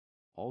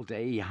All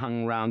day he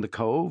hung round the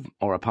cove,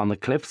 or upon the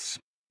cliffs,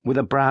 with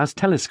a brass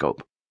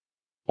telescope.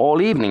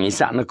 All evening he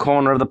sat in a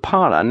corner of the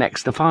parlour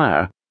next the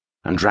fire,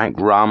 and drank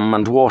rum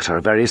and water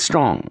very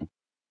strong.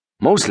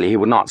 Mostly he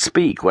would not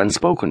speak when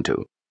spoken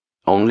to,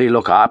 only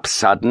look up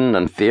sudden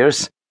and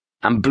fierce,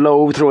 and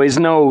blow through his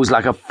nose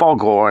like a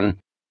foghorn.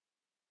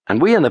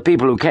 And we and the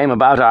people who came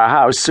about our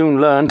house soon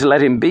learned to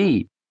let him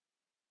be.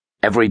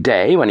 Every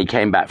day, when he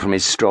came back from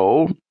his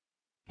stroll,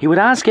 he would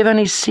ask if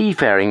any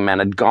seafaring men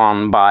had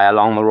gone by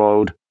along the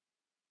road.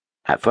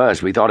 At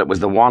first we thought it was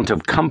the want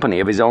of company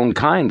of his own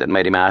kind that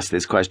made him ask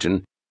this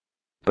question,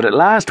 but at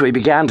last we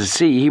began to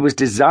see he was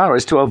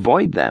desirous to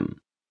avoid them.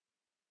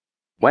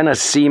 When a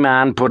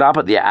seaman put up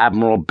at the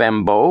Admiral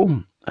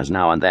Benbow, as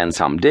now and then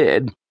some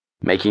did,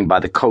 making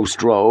by the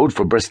coast road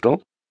for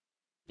Bristol,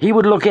 he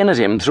would look in at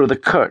him through the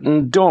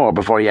curtained door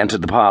before he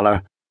entered the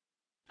parlour,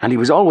 and he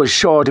was always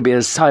sure to be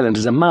as silent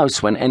as a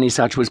mouse when any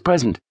such was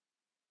present.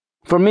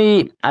 For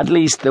me, at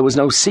least, there was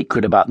no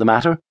secret about the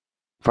matter,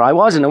 for I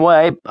was, in a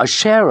way, a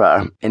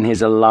sharer in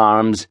his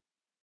alarms.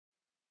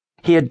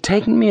 He had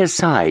taken me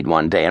aside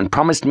one day and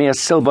promised me a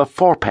silver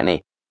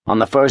fourpenny on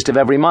the first of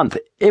every month,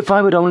 if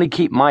I would only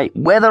keep my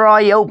weather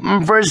eye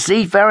open for a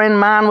seafaring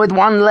man with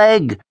one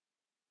leg,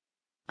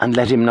 and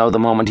let him know the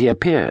moment he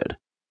appeared.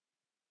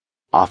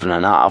 Often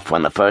enough,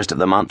 when the first of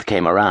the month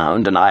came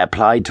around and I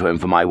applied to him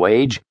for my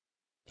wage,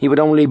 he would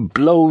only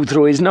blow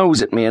through his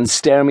nose at me and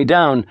stare me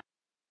down.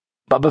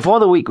 But before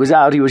the week was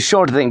out, he was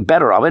sure to think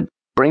better of it,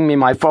 bring me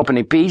my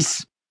fourpenny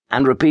piece,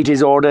 and repeat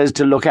his orders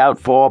to look out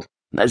for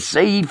the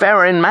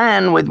seafaring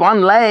man with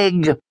one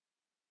leg.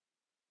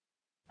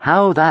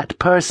 How that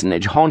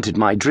personage haunted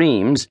my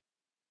dreams,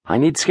 I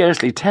need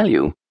scarcely tell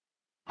you.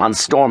 On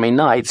stormy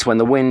nights, when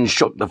the wind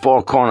shook the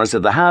four corners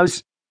of the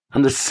house,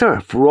 and the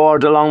surf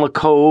roared along the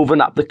cove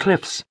and up the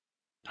cliffs,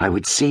 I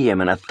would see him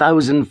in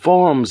 1,000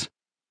 forms,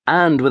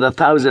 and with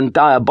 1,000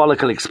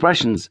 diabolical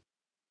expressions.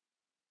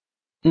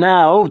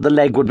 Now the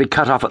leg would be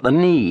cut off at the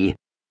knee,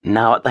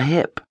 now at the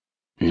hip.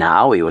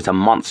 Now he was a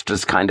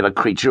monstrous kind of a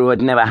creature who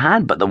had never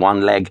had but the one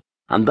leg,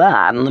 and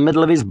that in the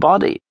middle of his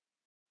body.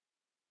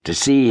 To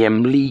see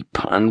him leap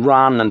and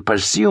run and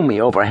pursue me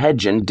over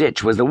hedge and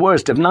ditch was the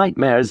worst of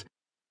nightmares,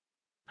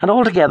 and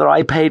altogether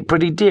I paid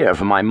pretty dear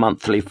for my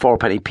monthly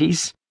fourpenny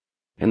piece,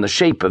 in the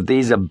shape of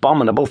these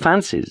abominable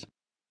fancies.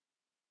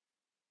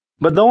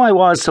 But though I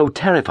was so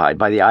terrified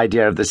by the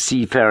idea of the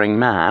seafaring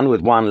man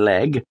with one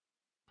leg,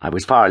 I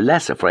was far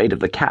less afraid of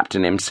the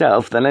captain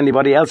himself than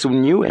anybody else who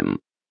knew him.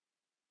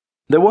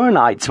 There were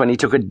nights when he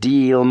took a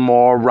deal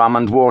more rum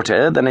and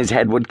water than his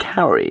head would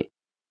carry,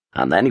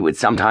 and then he would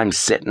sometimes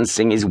sit and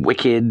sing his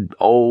wicked,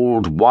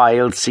 old,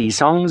 wild sea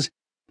songs,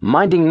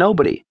 minding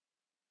nobody.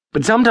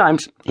 But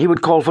sometimes he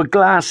would call for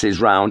glasses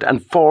round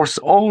and force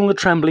all the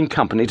trembling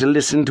company to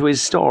listen to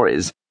his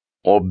stories,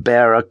 or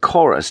bear a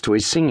chorus to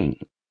his singing.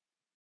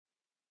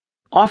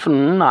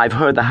 Often I've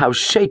heard the house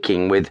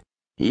shaking with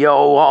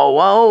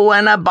 "Yo-ho-ho"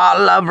 and a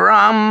bottle of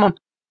rum,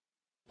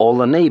 all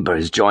the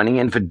neighbours joining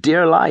in for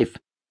dear life,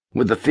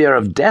 with the fear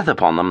of death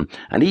upon them,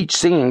 and each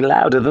singing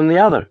louder than the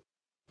other,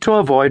 to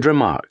avoid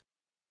remark.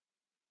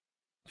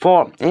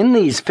 For in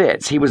these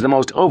fits he was the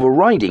most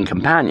overriding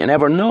companion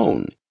ever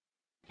known.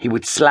 He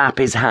would slap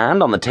his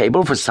hand on the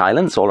table for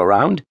silence all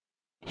around.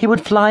 He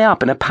would fly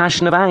up in a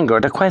passion of anger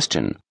at a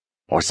question,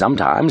 or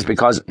sometimes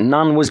because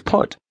none was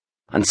put,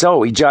 and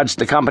so he judged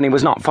the company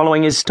was not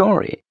following his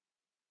story.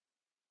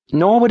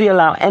 Nor would he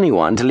allow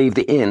anyone to leave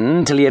the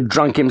inn till he had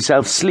drunk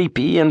himself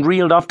sleepy and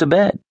reeled off to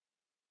bed.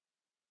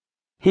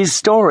 His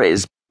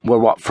stories were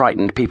what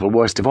frightened people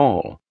worst of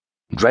all.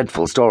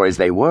 Dreadful stories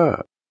they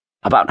were,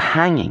 about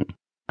hanging,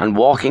 and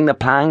walking the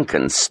plank,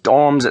 and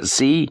storms at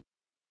sea,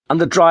 and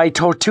the dry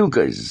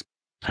Tortugas,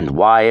 and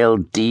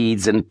wild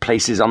deeds and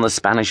places on the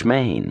Spanish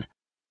Main.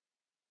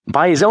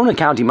 By his own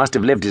account he must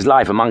have lived his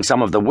life among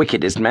some of the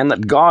wickedest men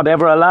that God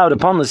ever allowed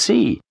upon the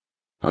sea,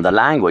 and the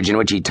language in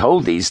which he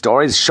told these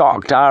stories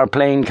shocked our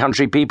plain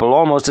country people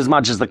almost as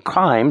much as the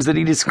crimes that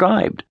he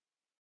described.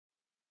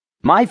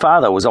 My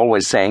father was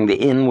always saying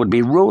the inn would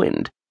be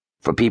ruined,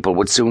 for people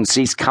would soon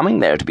cease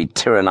coming there to be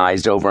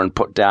tyrannized over and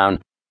put down,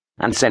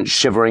 and sent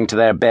shivering to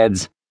their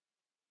beds.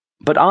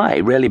 But I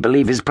really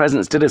believe his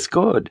presence did us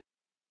good.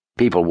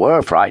 People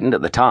were frightened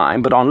at the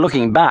time, but on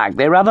looking back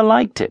they rather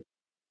liked it.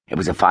 It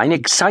was a fine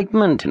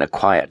excitement in a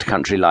quiet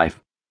country life.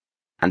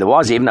 And there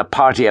was even a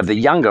party of the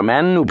younger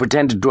men who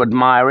pretended to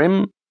admire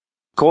him,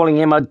 calling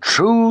him a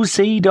true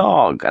sea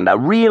dog and a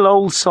real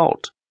old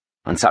salt,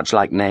 and such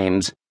like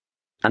names,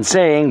 and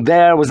saying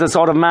there was the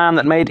sort of man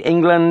that made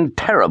England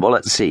terrible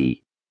at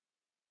sea.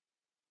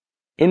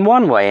 In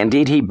one way,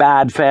 indeed, he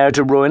bade fair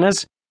to ruin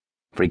us,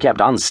 for he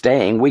kept on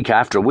staying week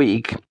after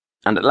week,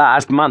 and at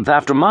last month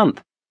after month,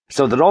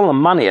 so that all the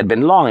money had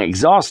been long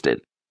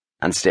exhausted,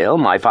 and still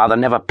my father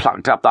never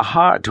plucked up the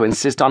heart to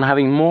insist on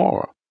having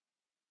more.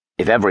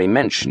 If ever he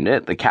mentioned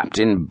it, the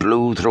captain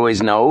blew through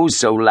his nose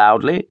so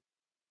loudly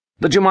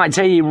that you might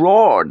say he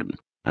roared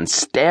and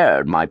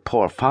stared my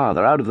poor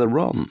father out of the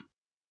room.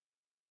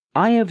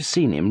 I have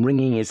seen him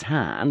wringing his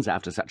hands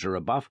after such a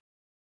rebuff,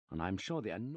 and I'm sure they are